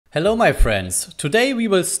Hello my friends, today we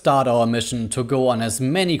will start our mission to go on as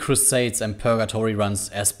many Crusades and Purgatory runs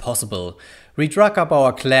as possible. We drug up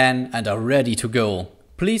our clan and are ready to go.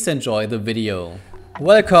 Please enjoy the video.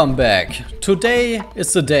 Welcome back. Today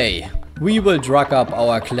is the day. We will drug up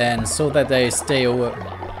our clan so that they stay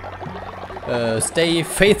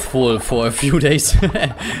faithful for a few days.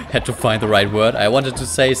 Had to find the right word. I wanted to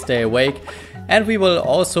say stay awake. And we will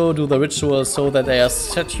also do the ritual so that they are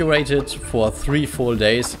saturated for 3 full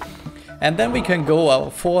days. And then we can go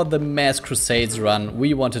for the mass Crusades run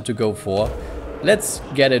we wanted to go for. Let's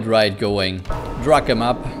get it right going. Drug them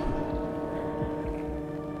up.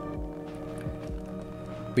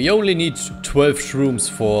 We only need 12 shrooms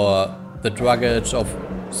for the druggage of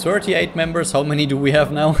 38 members. How many do we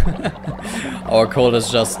have now? Our cult is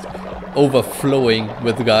just overflowing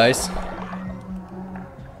with guys.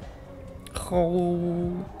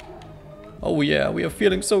 Oh yeah, we are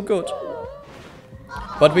feeling so good.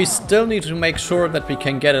 But we still need to make sure that we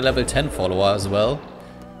can get a level 10 follower as well.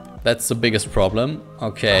 That's the biggest problem.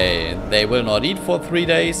 Okay, they will not eat for 3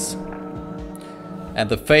 days. And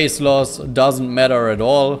the phase loss doesn't matter at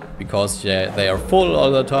all, because yeah, they are full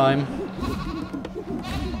all the time.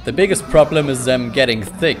 The biggest problem is them getting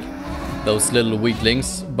thick, those little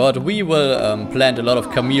weaklings. But we will plant a lot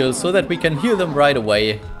of Camille so that we can heal them right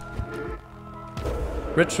away.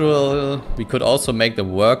 Ritual, we could also make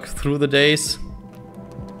them work through the days.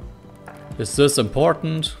 Is this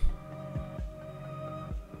important?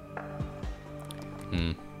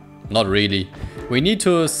 Not really. We need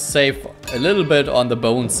to save a little bit on the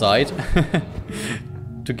bone side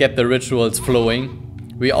to get the rituals flowing.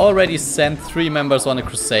 We already sent 3 members on a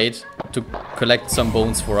crusade to collect some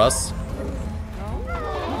bones for us.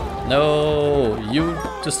 No, you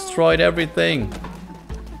destroyed everything.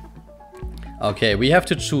 Okay, we have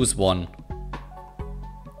to choose one.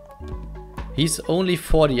 He's only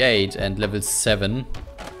 48 and level 7.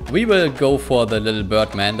 We will go for the little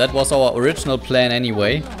birdman. That was our original plan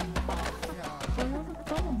anyway.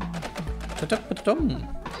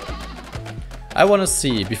 I want to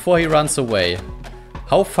see, before he runs away,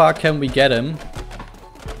 how far can we get him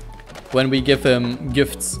when we give him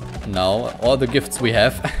gifts now? All the gifts we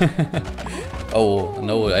have. Oh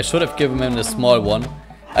no, I should have given him the small one.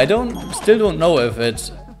 I still don't know if it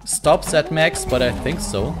stops at max, but I think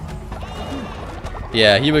so.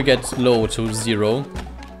 Yeah, he will get low to 0.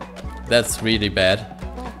 That's really bad.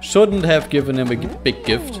 Shouldn't have given him a big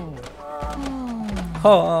gift.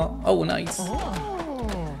 Oh, nice.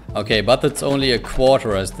 Okay, but it's only a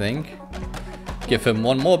quarter, I think. Give him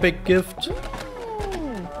one more big gift.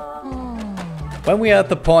 When we are at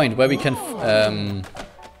the point where we can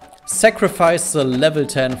sacrifice the level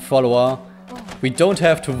 10 follower, we don't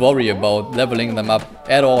have to worry about leveling them up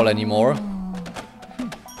at all anymore.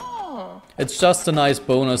 It's just a nice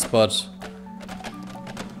bonus, but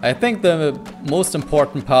I think the most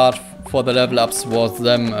important part for the level ups was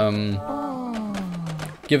them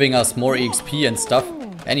giving us more EXP and stuff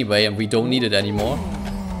anyway, and we don't need it anymore.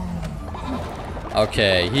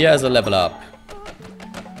 Okay, he has a level up.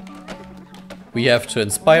 We have to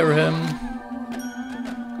inspire him.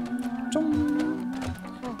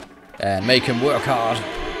 And make him work hard.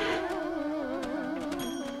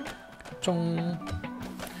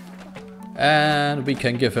 And we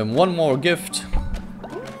can give him one more gift.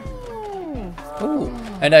 Ooh.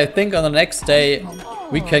 And I think on the next day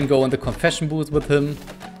we can go in the confession booth with him.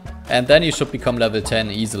 And then he should become level 10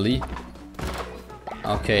 easily.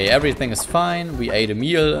 Okay, everything is fine. We ate a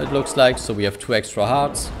meal, it looks like, so we have 2 extra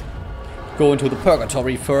hearts. Go into the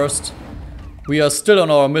purgatory first. We are still on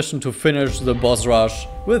our mission to finish the boss rush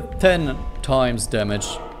with 10 times damage,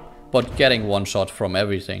 but getting 1 shot from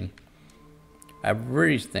everything.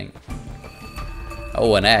 Everything.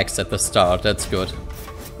 Oh, an axe at the start, that's good.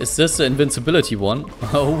 Is this the invincibility one?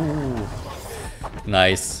 Oh,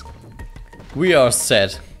 nice. We are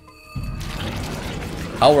set.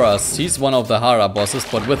 Auras, he's one of the Hara bosses,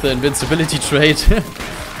 but with the invincibility trait.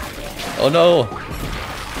 Oh no.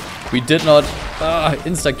 We did not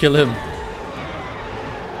insta-kill him.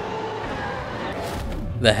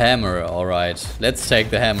 The hammer, alright. Let's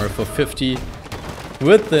take the hammer for 50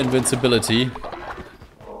 with the invincibility.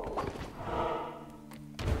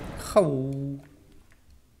 Oh.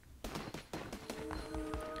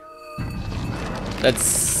 Let's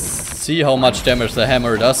see how much damage the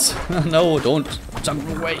hammer does. No, don't jump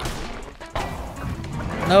away.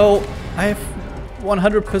 No, I have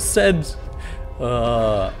 100%.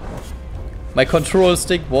 My control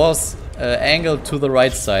stick was angled to the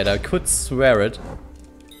right side. I could swear it.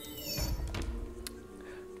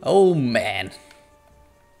 Oh man.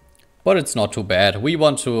 But it's not too bad. We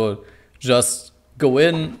want to just go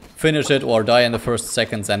in, finish it, or die in the first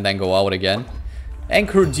seconds and then go out again.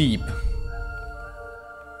 Anchor Deep.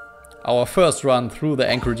 Our first run through the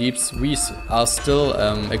Anchor Deeps, we are still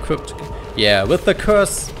equipped, yeah, with the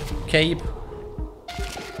Curse Cape.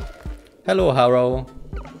 Hello, Harrow.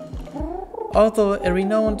 Although a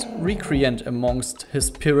renowned recreant amongst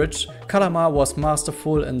his peerage, Kalamar was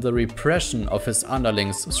masterful in the repression of his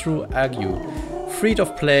underlings through ague. Freed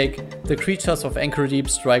of plague, the creatures of Anchor Deep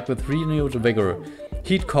strike with renewed vigor.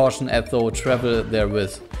 Heed caution as though travel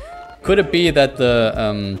therewith. Could it be that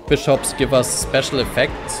the bishops give us special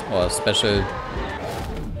effects or special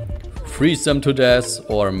freeze them to death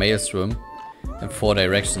or maelstrom in 4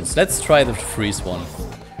 directions? Let's try the freeze one.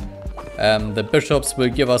 The bishops will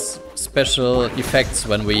give us special effects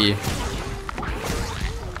when we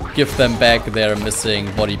give them back their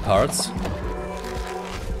missing body parts.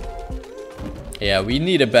 Yeah, we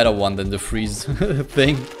need a better one than the freeze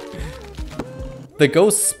thing. The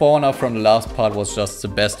ghost spawner from the last part was just the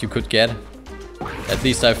best you could get. At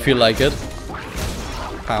least I feel like it.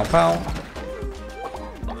 Pow pow.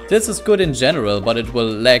 This is good in general, but it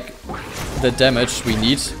will lack the damage we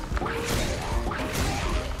need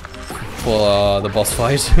for the boss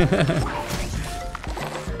fight.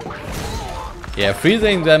 Yeah,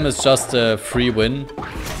 freezing them is just a free win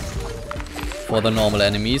for the normal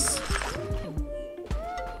enemies.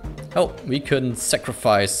 Oh, we can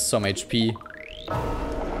sacrifice some HP.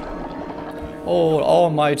 Oh,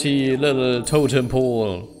 almighty little totem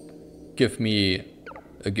pole, give me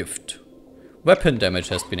a gift. Weapon damage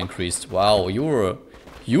has been increased. Wow, you're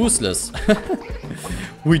useless.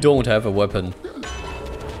 We don't have a weapon.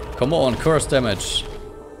 Come on, curse damage.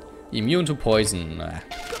 Immune to poison.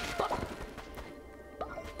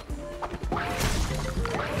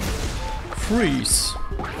 Freeze.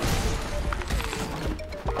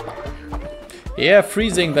 Yeah,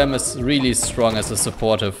 freezing them is really strong as a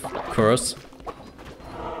supportive curse.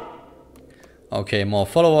 Okay, more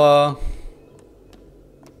follower.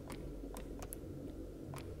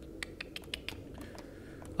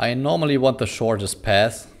 I normally want the shortest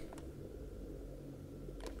path.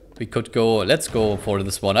 We could go, let's go for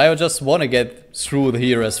this one. I just want to get through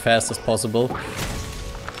here as fast as possible.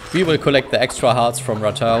 We will collect the extra hearts from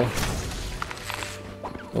Ratau.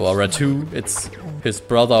 Or Ratu, it's his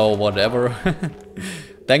brother or whatever.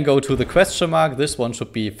 Then go to the question mark. This one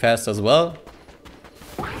should be fast as well.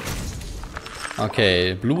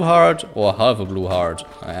 Okay, blue heart or half a blue heart.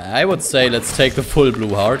 I would say let's take the full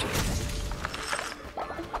blue heart.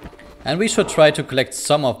 And we should try to collect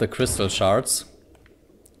some of the crystal shards.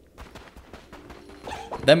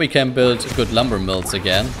 Then we can build good lumber mills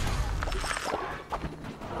again.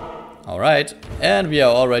 Alright, and we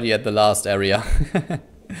are already at the last area.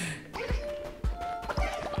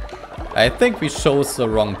 I think we chose the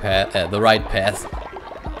wrong path, the right path.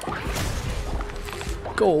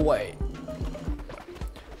 Go away.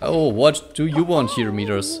 Oh, what do you want here,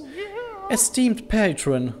 Meters? Esteemed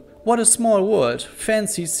patron, what a small world.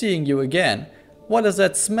 Fancy seeing you again. What is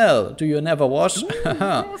that smell? Do you never wash?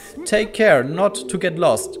 Take care not to get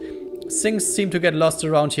lost. Things seem to get lost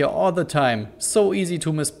around here all the time. So easy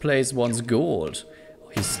to misplace one's gold.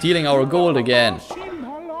 He's stealing our gold again.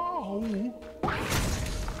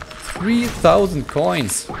 3,000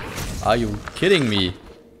 coins. Are you kidding me?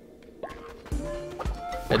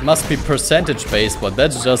 It must be percentage based, but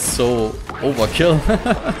that's just so overkill.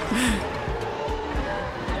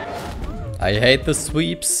 I hate the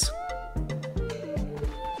sweeps.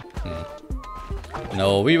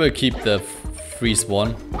 No, we will keep the freeze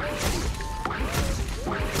one.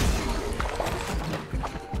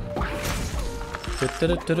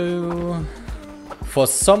 For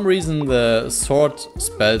some reason the sword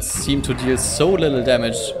spells seem to deal so little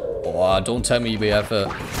damage. Oh, don't tell me we have a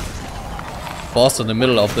boss in the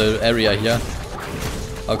middle of the area here.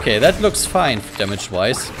 Okay, that looks fine damage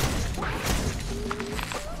wise.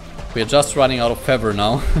 We're just running out of feather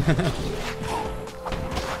now.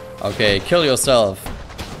 Okay, kill yourself.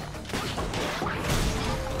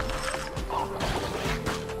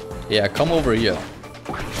 Yeah, come over here.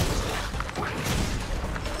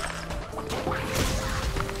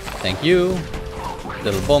 Thank you,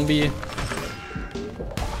 little Bombi.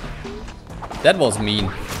 That was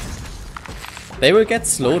mean. They will get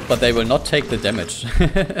slowed, but they will not take the damage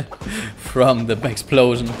from the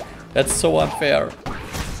explosion. That's so unfair.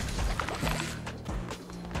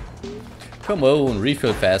 Come on,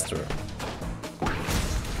 refill faster.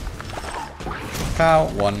 Pow,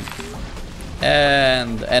 one.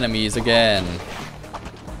 And enemies again.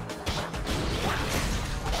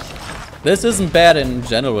 This isn't bad in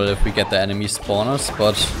general if we get the enemy spawners,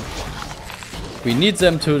 but we need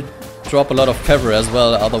them to drop a lot of feather as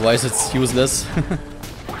well, otherwise it's useless.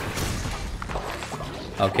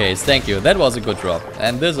 Okay, thank you. That was a good drop.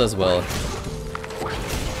 And this as well.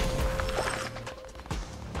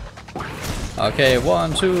 Okay,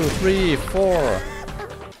 1, 2, 3, 4.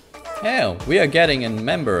 Yeah, we are getting a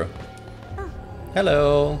member.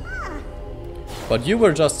 Hello. But you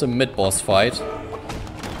were just a mid-boss fight.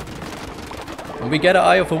 And we get an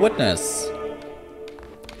Eye of a Witness.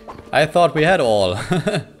 I thought we had all.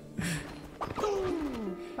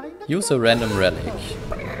 Use a random relic.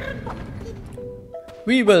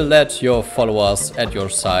 We will let your followers at your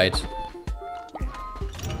side.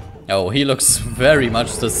 Oh, he looks very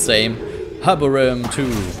much the same. Haburim 2.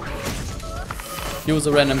 Use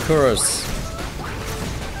a random curse.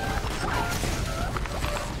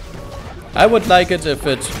 I would like it if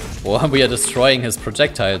it... Well, we are destroying his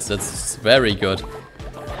projectiles. That's very good.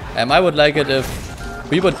 I would like it if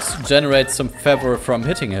we would generate some favor from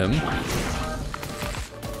hitting him.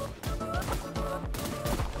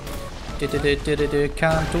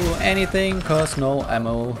 Can't do anything cause no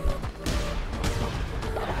ammo.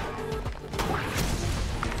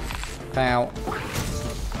 Ow.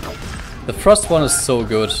 The frost one is so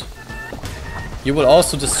good. You will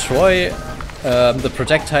also destroy the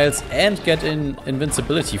projectiles and get in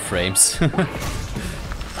invincibility frames.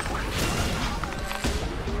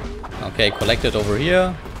 Okay, collect it over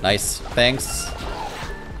here. Nice, thanks.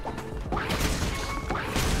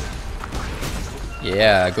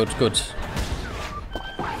 Yeah, good, good.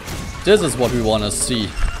 This is what we want to see.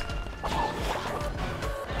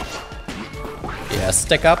 Yeah,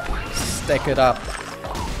 stack up. Stack it up.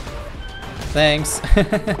 Thanks.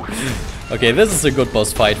 Okay, this is a good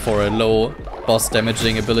boss fight for a low boss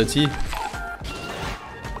damaging ability.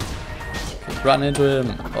 Okay, run into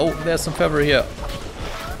him. Oh, there's some favor here.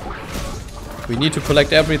 We need to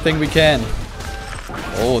collect everything we can.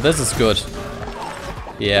 Oh, this is good.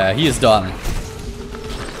 Yeah, he is done.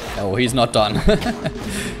 Oh, he's not done.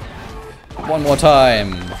 One more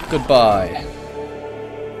time. Goodbye.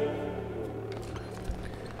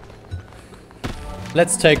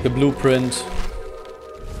 Let's take the blueprint.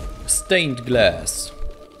 Stained glass.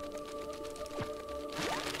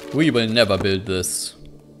 We will never build this.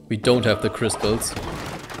 We don't have the crystals.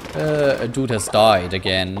 A dude has died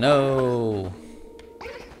again. No.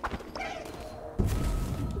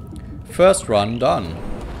 First run done.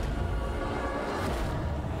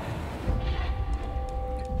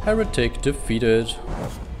 Heretic defeated.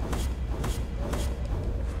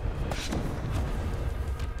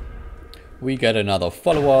 We get another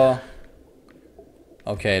follower.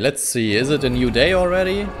 Okay, let's see. Is it a new day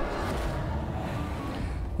already?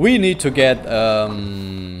 We need to get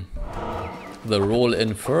the roll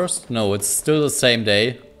in first. No, it's still the same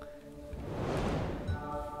day.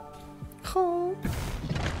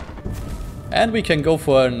 And we can go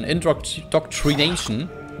for an indoctrination.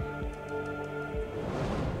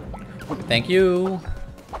 Thank you.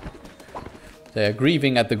 They're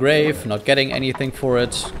grieving at the grave, not getting anything for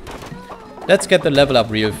it. Let's get the level up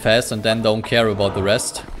real fast and then don't care about the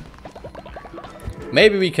rest.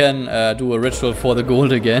 Maybe we can do a ritual for the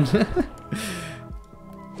gold again.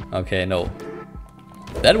 Okay, no.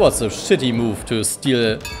 That was a shitty move to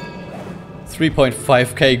steal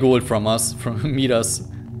 3.5k gold from us, from Midas,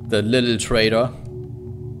 the little trader.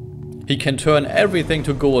 He can turn everything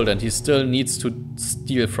to gold and he still needs to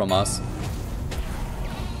steal from us.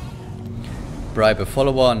 Bribe a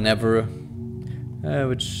follower, never.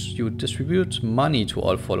 Which you distribute money to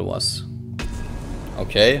all followers.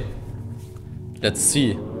 Okay. Let's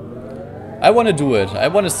see. I want to do it. I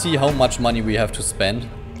want to see how much money we have to spend.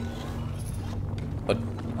 But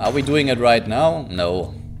are we doing it right now?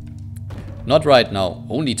 No. Not right now.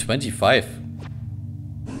 Only 25.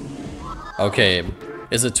 Okay.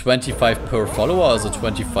 Is it 25 per follower or is it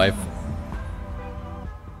 25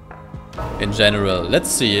 in general? Let's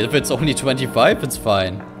see. If it's only 25, it's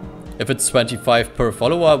fine. If it's 25 per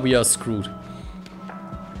follower, we are screwed.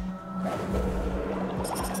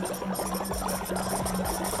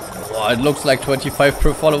 Oh, it looks like 25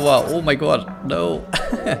 per follower. Oh my god, no.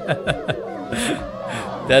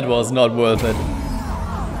 That was not worth it.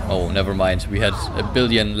 Oh, never mind. We had a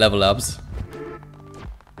billion level ups.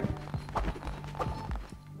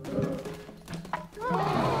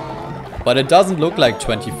 But it doesn't look like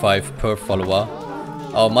 25 per follower.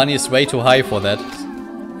 Our money is way too high for that.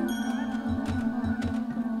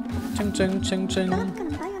 Ching, ching, ching, ching.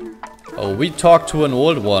 Oh, we talked to an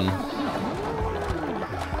old one.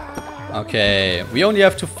 Okay, we only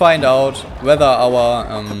have to find out whether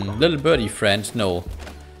our little birdie friend... No.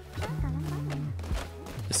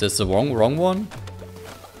 Is this the wrong one?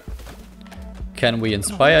 Can we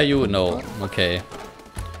inspire you? No. Okay.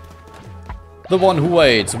 The one who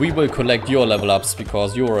waits. We will collect your level ups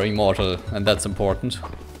because you are immortal and that's important.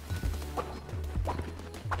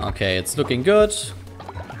 Okay, it's looking good.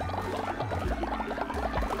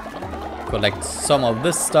 Collect some of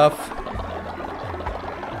this stuff.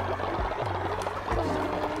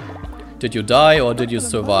 Did you die or did you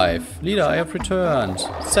survive? Leader, I have returned.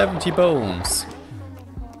 70 bones.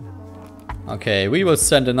 Okay, we will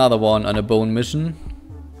send another one on a bone mission.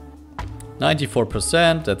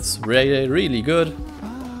 94%, that's really good.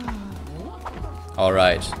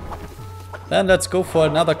 Alright. Then let's go for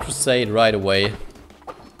another crusade right away.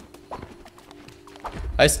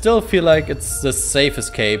 I still feel like it's the safe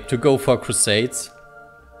escape to go for crusades.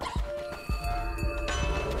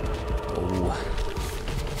 Oh.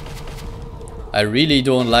 I really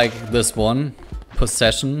don't like this one.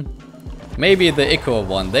 Possession. Maybe the Echo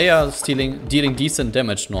one. They are dealing decent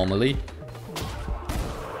damage normally.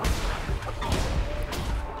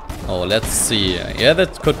 Oh, let's see. Yeah,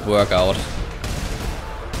 that could work out.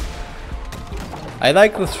 I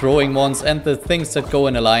like the throwing ones and the things that go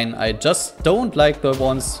in a line. I just don't like the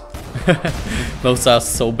ones. Those are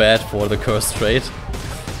so bad for the curse trait.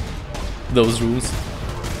 Those runes.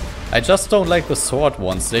 I just don't like the sword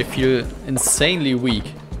ones. They feel insanely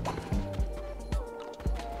weak.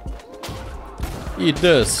 Eat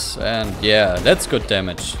this, and yeah, that's good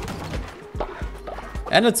damage.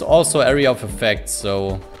 And it's also area of effect,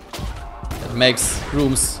 so it makes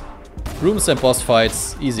rooms and boss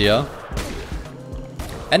fights easier.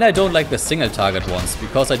 And I don't like the single target ones,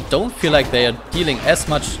 because I don't feel like they are dealing as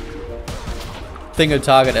much single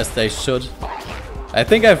target as they should. I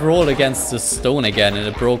think I've rolled against the stone again and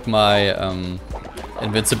it broke my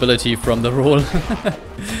invincibility from the roll.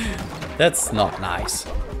 That's not nice.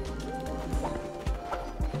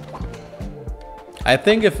 I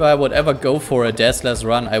think if I would ever go for a Deathless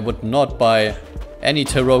run, I would not buy any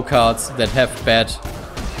tarot cards that have bad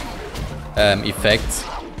effects.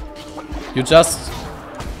 You just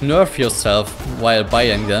nerf yourself while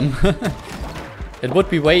buying them. It would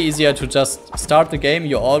be way easier to just start the game,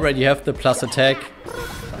 you already have the plus attack.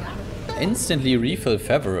 Instantly refill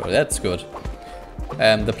Favor, that's good.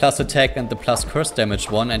 The plus attack and the plus curse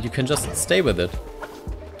damage one, and you can just stay with it.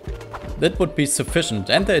 That would be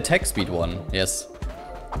sufficient. And the attack speed one, yes.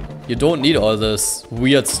 You don't need all this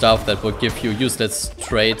weird stuff that would give you useless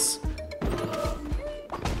traits.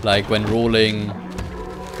 Like when rolling,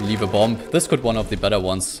 leave a bomb. This could one of the better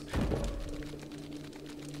ones.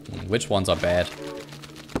 Which ones are bad?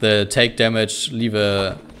 The take damage, leave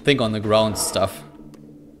a thing on the ground stuff.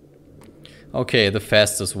 Okay, the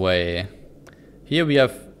fastest way. Here we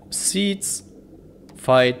have seeds,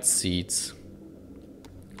 fight seeds.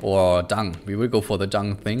 Or dung. We will go for the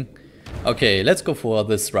dung thing. Okay, let's go for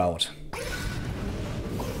this route.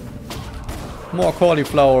 More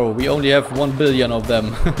cauliflower. We only have 1 billion of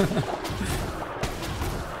them.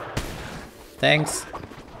 Thanks.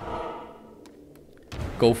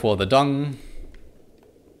 Go for the dung.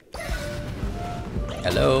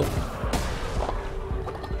 Hello.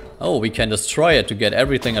 Oh, we can destroy it to get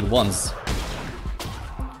everything at once.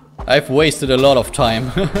 I've wasted a lot of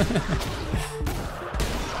time.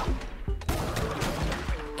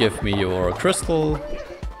 Give me your crystal.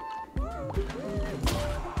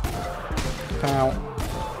 Ow.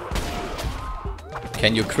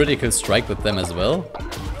 Can you critical strike with them as well?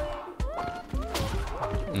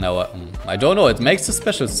 No, I don't know. It makes a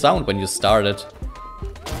special sound when you start it.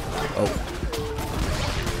 Oh.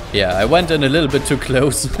 Yeah, I went in a little bit too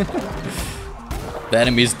close. The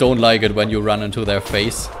enemies don't like it when you run into their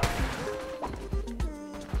face.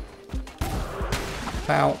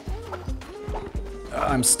 Ow.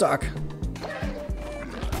 I'm stuck.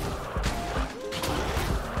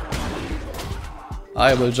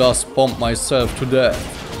 I will just bomb myself to death.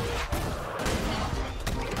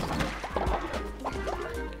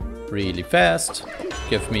 Really fast.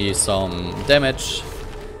 Give me some damage.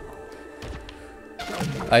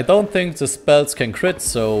 I don't think the spells can crit,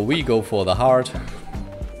 so we go for the heart.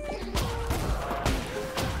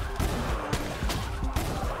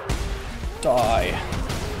 Die.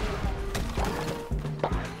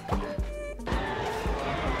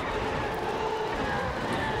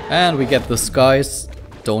 And we get the skies.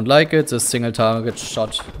 Don't like it. The single target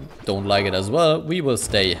shot. Don't like it as well. We will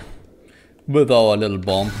stay with our little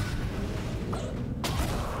bomb.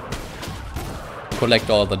 Collect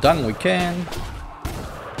all the dung we can.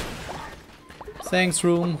 Thanks,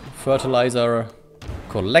 room. Fertilizer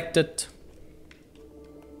collected.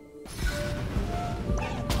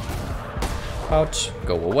 Ouch.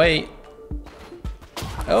 Go away.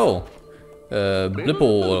 Oh. Blippo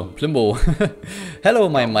or Plimbo. Hello,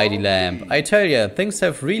 my mighty lamb. I tell ya, things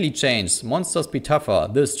have really changed. Monsters be tougher,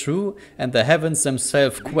 this true, and the heavens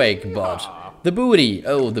themselves quake, but... The booty!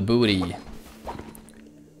 Oh, the booty.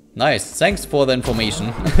 Nice, thanks for the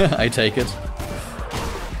information. I take it.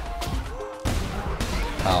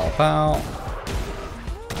 Pow, pow.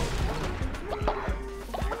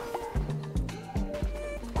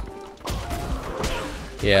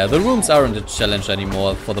 Yeah, the rooms aren't a challenge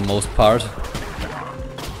anymore for the most part.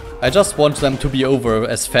 I just want them to be over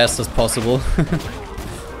as fast as possible.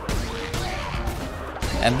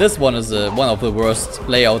 And this one is one of the worst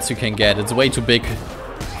layouts you can get. It's way too big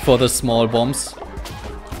for the small bombs.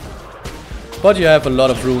 But you have a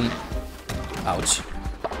lot of room. Ouch.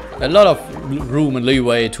 A lot of room and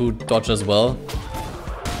leeway to dodge as well.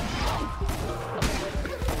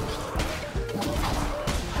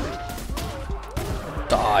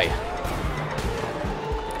 Die.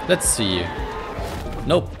 Let's see.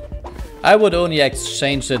 Nope. I would only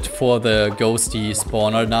exchange it for the ghosty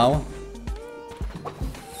spawner now.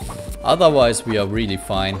 Otherwise we are really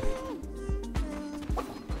fine.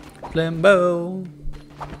 Limbo.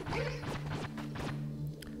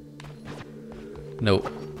 No.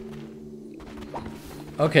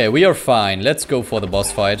 Okay, we are fine. Let's go for the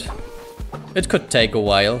boss fight. It could take a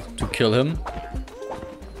while to kill him.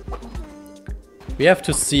 We have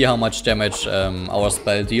to see how much damage our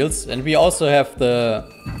spell deals. And we also have the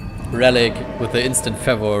relic with the instant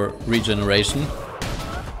favor regeneration.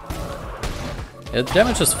 The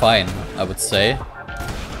damage is fine, I would say.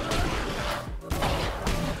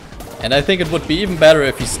 And I think it would be even better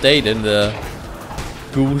if he stayed in the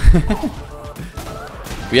goo.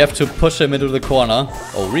 We have to push him into the corner.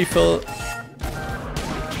 Oh, refill.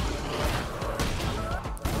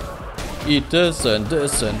 Eat this and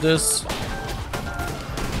this and this.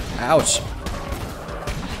 Ouch.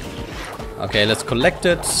 Okay, let's collect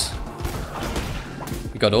it.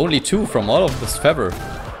 We got only 2 from all of this favor.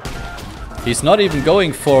 He's not even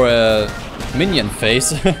going for a minion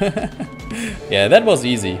phase. Yeah, that was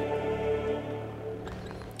easy.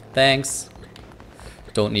 Thanks.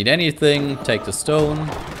 Don't need anything. Take the stone.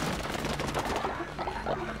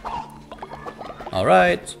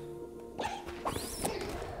 Alright.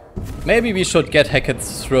 Maybe we should get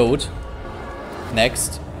Hackett's throat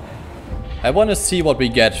next. I want to see what we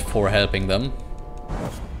get for helping them.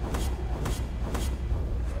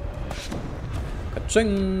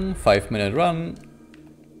 Ka-ching! 5-minute run.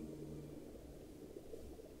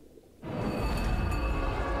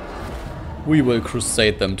 We will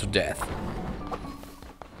crusade them to death.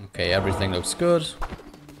 Okay, everything looks good.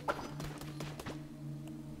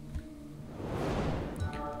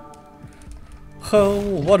 Oh,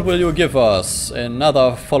 what will you give us?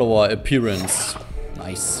 Another follower appearance.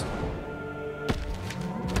 Nice.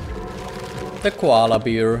 The koala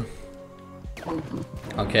beer.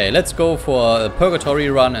 Okay, let's go for a purgatory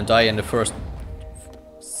run and die in the first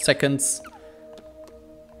seconds.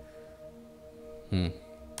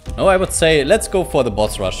 No, I would say let's go for the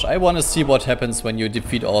boss rush. I want to see what happens when you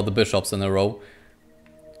defeat all the bishops in a row.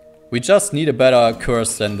 We just need a better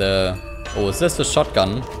curse than the... Oh, is this a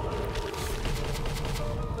shotgun?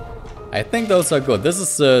 I think those are good. This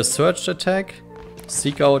is the surge attack.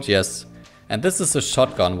 Seek out, yes. And this is the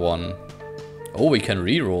shotgun one. Oh, we can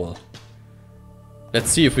reroll. Let's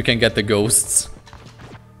see if we can get the ghosts.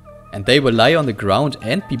 And they will lie on the ground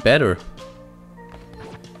and be better.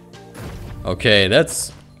 Okay,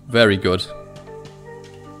 that's very good.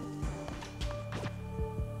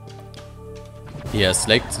 Yes,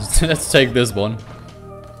 let's take this one.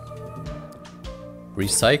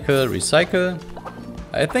 Recycle, recycle.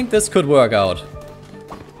 I think this could work out.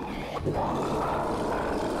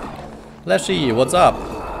 Lashy, what's up?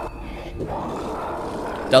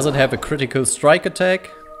 Does it have a critical strike attack?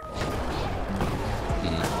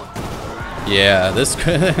 Yeah, this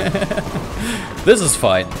this is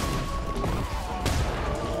fine.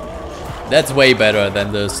 That's way better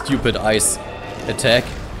than the stupid ice attack.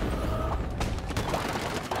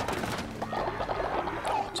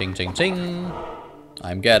 Ching ching ching.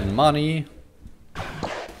 I'm getting money.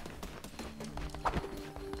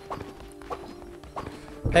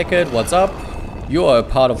 Hackett, what's up? You are a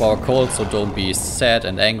part of our cult, so don't be sad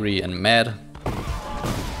and angry and mad.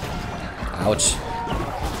 Ouch.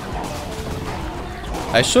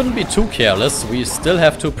 I shouldn't be too careless. We still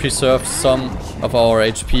have to preserve some of our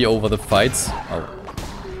HP over the fights. Oh.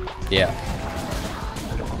 Yeah.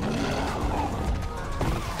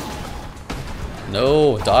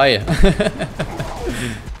 No, die.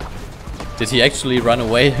 Did he actually run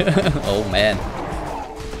away? Oh man.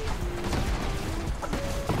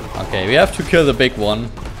 Okay, we have to kill the big one.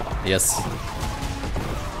 Yes.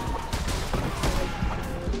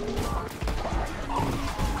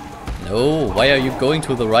 No, why are you going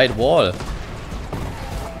to the right wall?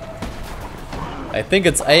 I think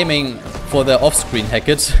it's aiming for the off-screen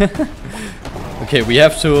Hackett. Okay, we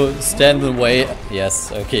have to stand in the way.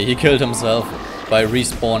 Yes, okay, he killed himself by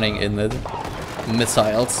respawning in the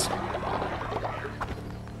missiles.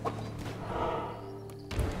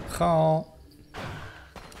 Oh.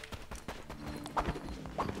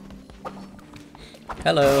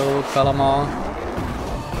 Hello, Calamar.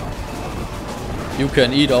 You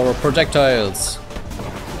can eat our projectiles.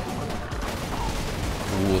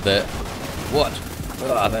 Ooh, that... What?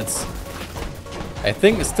 Ah, that's... I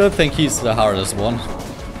still think he's the hardest one.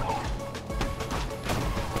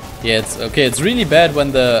 Yeah, it's okay. It's really bad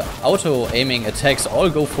when the auto-aiming attacks all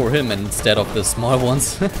go for him instead of the small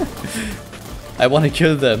ones. I want to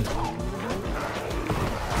kill them.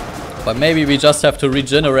 But maybe we just have to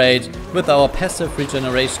regenerate with our passive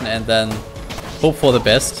regeneration and then hope for the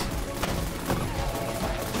best.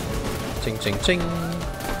 Ching ching ching.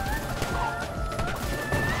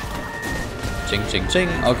 Ching ching ching.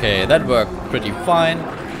 Okay, that worked pretty fine.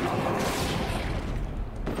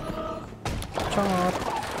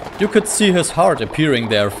 You could see his heart appearing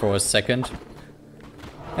there for a second.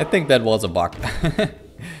 I think that was a bug.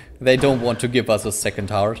 They don't want to give us a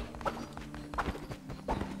second heart.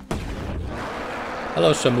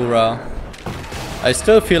 Hello, Shamura. I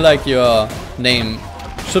still feel like your name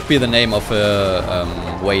should be the name of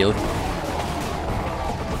a whale.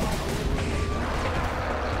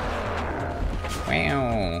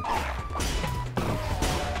 Wow.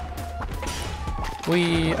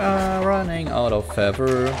 We are running out of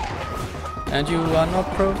feather, and you are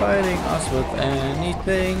not providing us with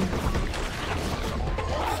anything.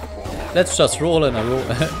 Let's just roll in a roll.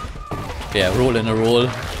 Yeah, roll in a roll.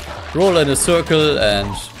 Roll in a circle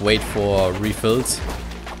and wait for refills.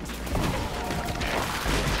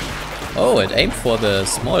 Oh, it aimed for the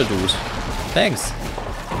small dude. Thanks.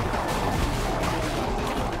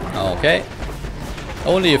 Okay.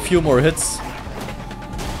 Only a few more hits.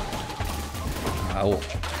 Ow.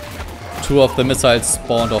 2 of the missiles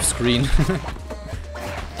spawned off screen.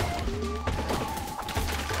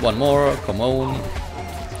 One more, come on.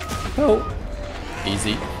 Oh,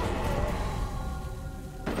 easy.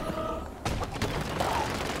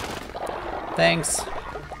 Thanks.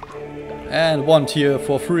 And 1 tier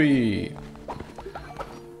for free.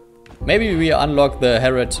 Maybe we unlock the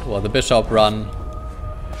Herod or the Bishop run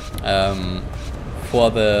for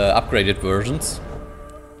the upgraded versions.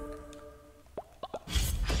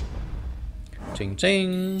 Ching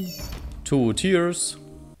ching. 2 tiers.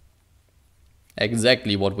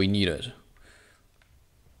 Exactly what we needed.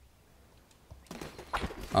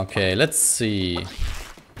 Okay, let's see.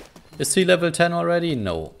 Is he level 10 already?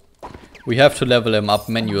 No. We have to level him up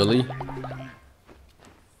manually.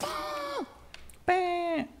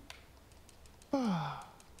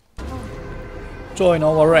 Join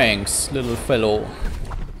our ranks, little fellow.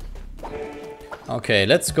 Okay,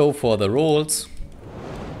 let's go for the rolls.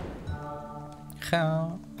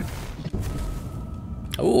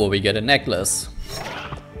 Oh, we get a necklace.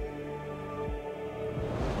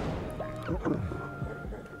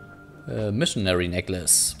 A missionary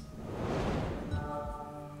necklace.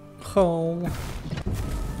 Oh.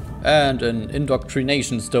 And an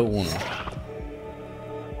indoctrination stone.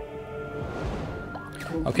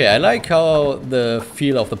 Okay, I like how the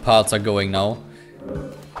feel of the parts are going now.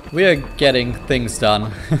 We are getting things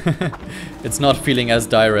done. It's not feeling as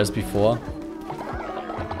dire as before.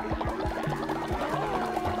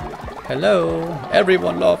 Hello,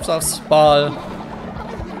 everyone loves us, Baal.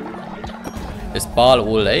 Is Baal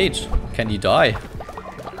old age? Can he die?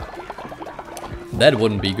 That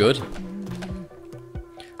wouldn't be good.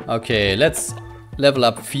 Okay, let's level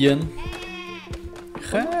up Fian.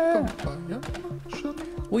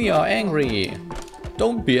 We are angry.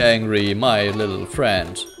 Don't be angry, my little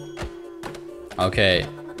friend. Okay.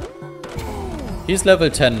 He's level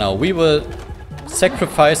 10 now. We will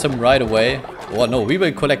sacrifice him right away. Or no, we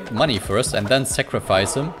will collect money first and then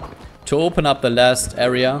sacrifice him to open up the last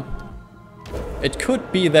area. It could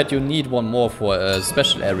be that you need one more for a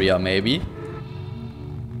special area maybe.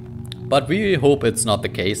 But we hope it's not the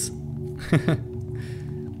case.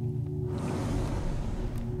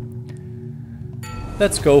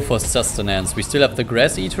 Let's go for sustenance. We still have the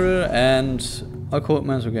grass eater and our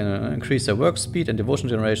codeman's are gonna increase their work speed and devotion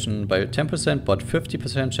generation by 10%, but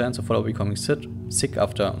 50% chance of follower becoming sick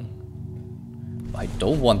after. I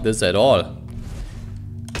don't want this at all.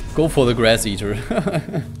 Go for the grass eater.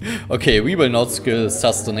 Okay, we will not skill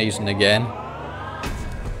sustenance again.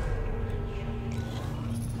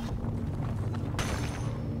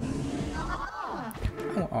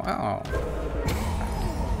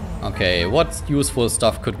 Okay, what useful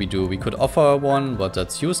stuff could we do? We could offer one, but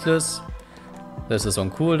that's useless. This is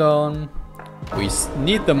on cooldown. We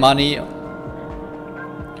need the money.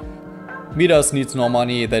 Midas needs more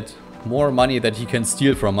money that he can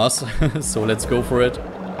steal from us. So let's go for it.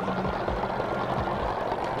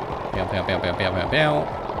 Pew, pew, pew, pew, pew, pew, pew.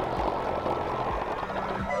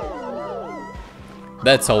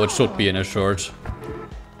 That's how it should be in a church.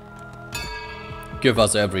 Give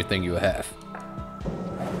us everything you have.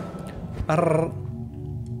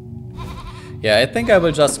 Yeah, I think I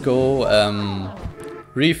will just go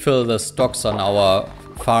refill the stocks on our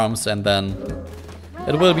farms, and then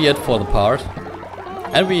it will be it for the part.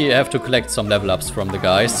 And we have to collect some level ups from the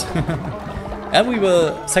guys. And we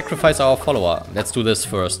will sacrifice our follower. Let's do this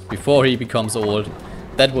first, before he becomes old.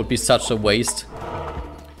 That would be such a waste.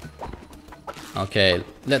 Okay,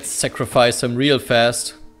 let's sacrifice him real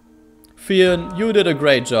fast. Fion, you did a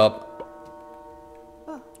great job.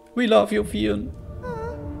 We love you, Fion.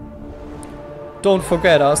 Don't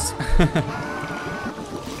forget us.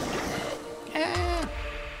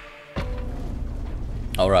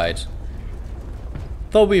 Alright.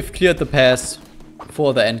 Though we've cleared the pass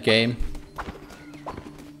for the end game,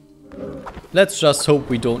 let's just hope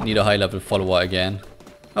we don't need a high level follower again.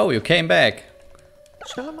 Oh, you came back.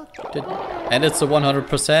 And it's a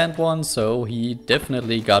 100% one, so he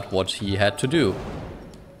definitely got what he had to do.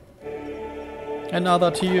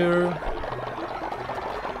 Another tier.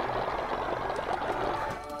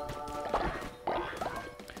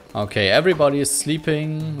 Okay, everybody is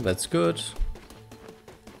sleeping. That's good.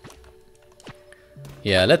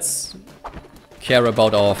 Yeah, let's care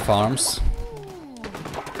about our farms.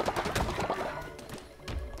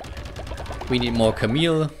 We need more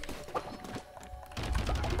Camille.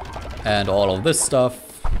 And all of this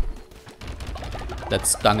stuff.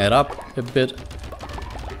 Let's dung it up a bit.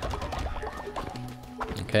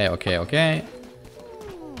 Okay, okay, okay.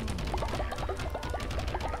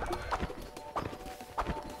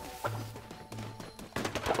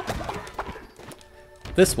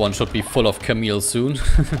 This one should be full of Camille soon.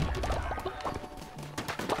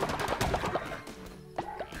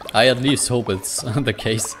 I at least hope it's the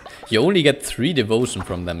case. You only get 3 devotion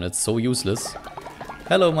from them, that's so useless.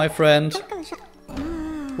 Hello, my friend.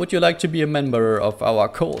 Would you like to be a member of our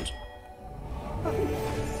cult?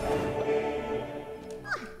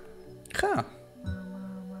 Huh.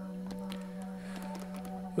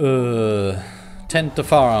 Tend the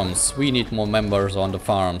farms. We need more members on the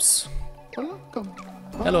farms.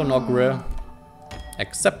 Hello, Nogre.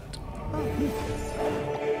 Accept.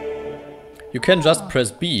 You can just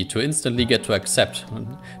press B to instantly get to accept.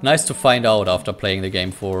 Nice to find out after playing the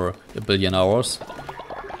game for a billion hours.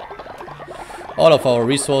 All of our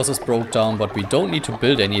resources broke down, but we don't need to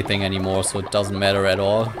build anything anymore, so it doesn't matter at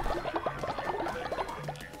all.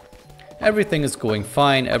 Everything is going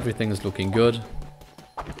fine, everything is looking good.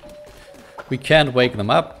 We can't wake them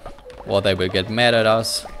up, or they will get mad at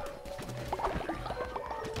us.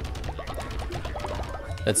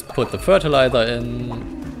 Let's put the fertilizer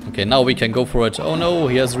in. Okay, now we can go for it. Oh no,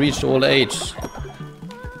 he has reached old age.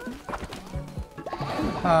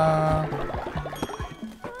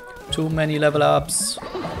 Too many level ups.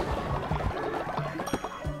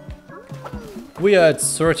 We are at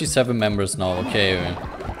 37 members now, okay.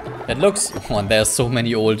 It looks... Oh, there's so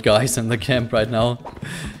many old guys in the camp right now.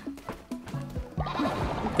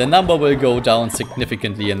 The number will go down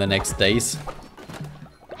significantly in the next days.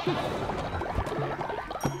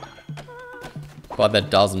 But that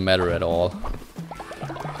doesn't matter at all.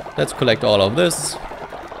 Let's collect all of this.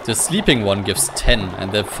 The sleeping one gives 10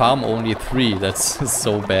 and the farm only 3. That's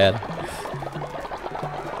so bad.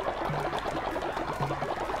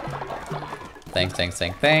 Thanks, thanks,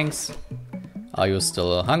 thanks, thanks. Are you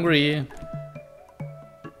still hungry?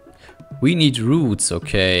 We need roots,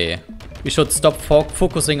 okay. We should stop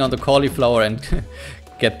focusing on the cauliflower and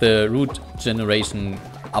get the root generation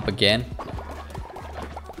up again.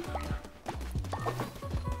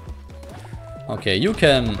 Okay, you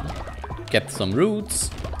can get some roots,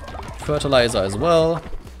 fertilizer as well,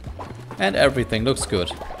 and everything looks good.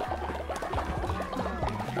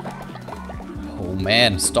 Oh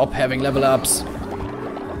man, stop having level ups.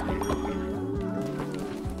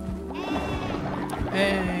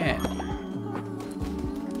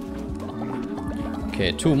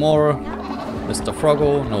 Okay, 2 more. Mr.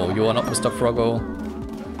 Froggo. No, you are not Mr. Froggo.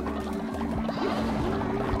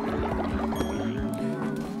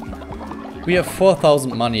 We have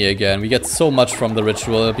 4,000 money again. We get so much from the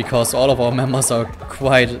ritual because all of our members are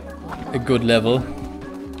quite a good level.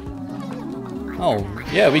 Oh,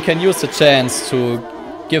 yeah, we can use the chance to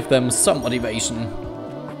give them some motivation.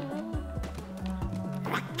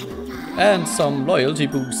 And some loyalty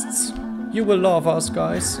boosts. You will love us,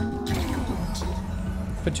 guys.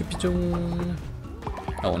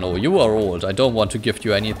 Oh no, you are old. I don't want to gift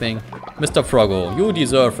you anything. Mr. Froggo, you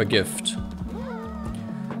deserve a gift.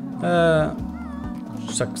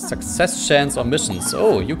 Success chance or missions.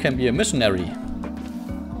 Oh, you can be a missionary.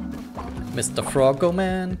 Mr. Froggo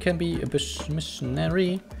man can be a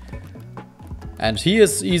missionary. And he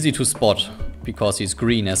is easy to spot because he's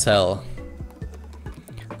green as hell.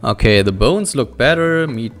 Okay, the bones look better.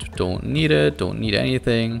 Meat, don't need it. Don't need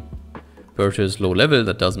anything. Purchase low level,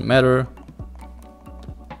 that doesn't matter.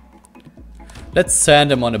 Let's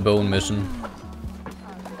send him on a bone mission.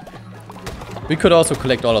 We could also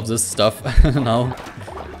collect all of this stuff now.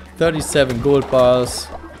 37 gold bars,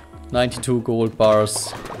 92 gold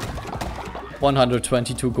bars,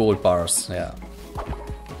 122 gold bars, yeah.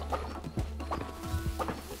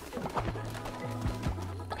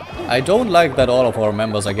 I don't like that all of our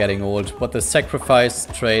members are getting old, but the sacrifice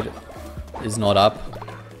trade is not up.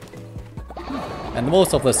 And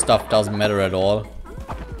most of the stuff doesn't matter at all.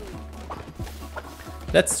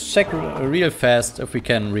 Let's check real fast if we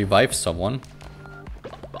can revive someone.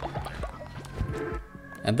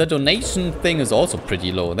 And the donation thing is also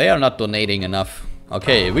pretty low. They are not donating enough.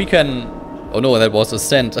 Okay, we can... Oh no, that was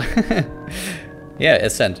Ascent. Yeah,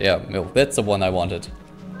 Ascent, yeah. No, that's the one I wanted.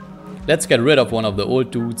 Let's get rid of one of the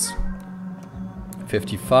old dudes.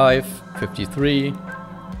 55, 53,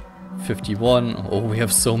 51. Oh, we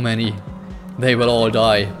have so many. They will all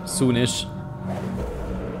die soonish.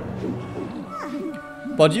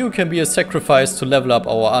 But you can be a sacrifice to level up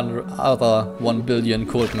our other 1 billion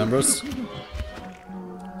cult members.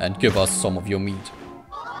 And give us some of your meat.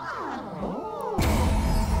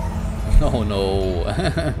 Oh no.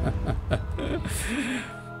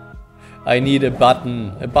 I need a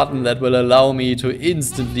button that will allow me to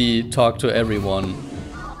instantly talk to everyone.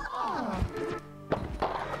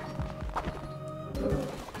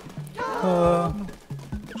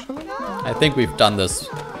 I think we've done this.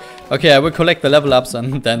 Okay, I will collect the level ups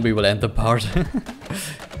and then we will end the part.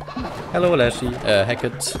 Hello Lashy,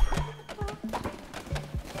 Hackett.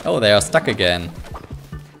 Oh, they are stuck again.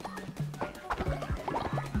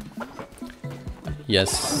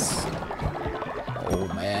 Yes. Oh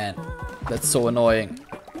man. That's so annoying.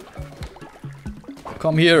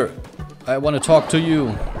 Come here. I want to talk to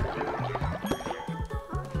you.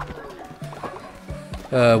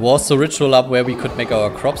 Was the ritual up where we could make our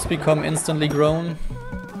crops become instantly grown?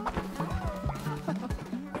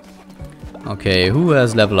 Okay, who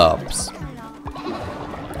has level ups?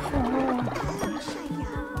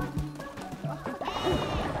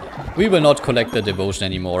 We will not collect the devotion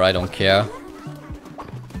anymore, I don't care.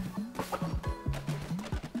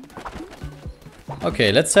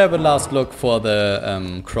 Okay, let's have a last look for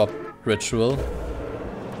the crop ritual.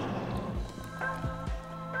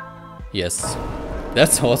 Yes,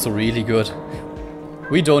 that's also really good.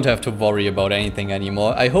 We don't have to worry about anything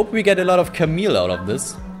anymore. I hope we get a lot of Camille out of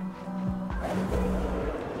this.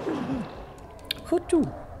 Could do.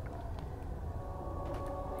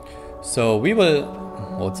 So we will...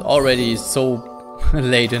 Oh, it's already so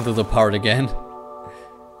late into the part again.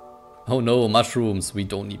 Oh no, mushrooms. We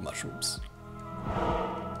don't need mushrooms.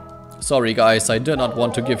 Sorry guys, I did not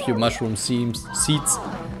want to give you mushroom seeds.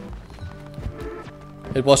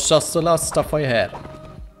 It was just the last stuff I had.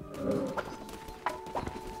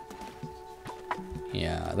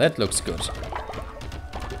 Yeah, that looks good.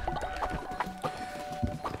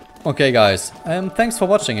 Okay guys, thanks for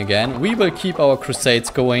watching again. We will keep our crusades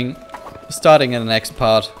going, starting in the next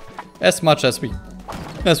part, as much as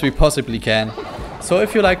we possibly can. So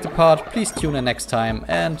if you liked the part, please tune in next time,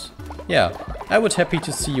 and yeah, I would happy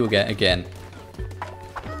to see you again.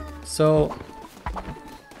 So,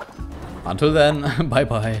 until then, bye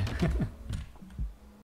bye.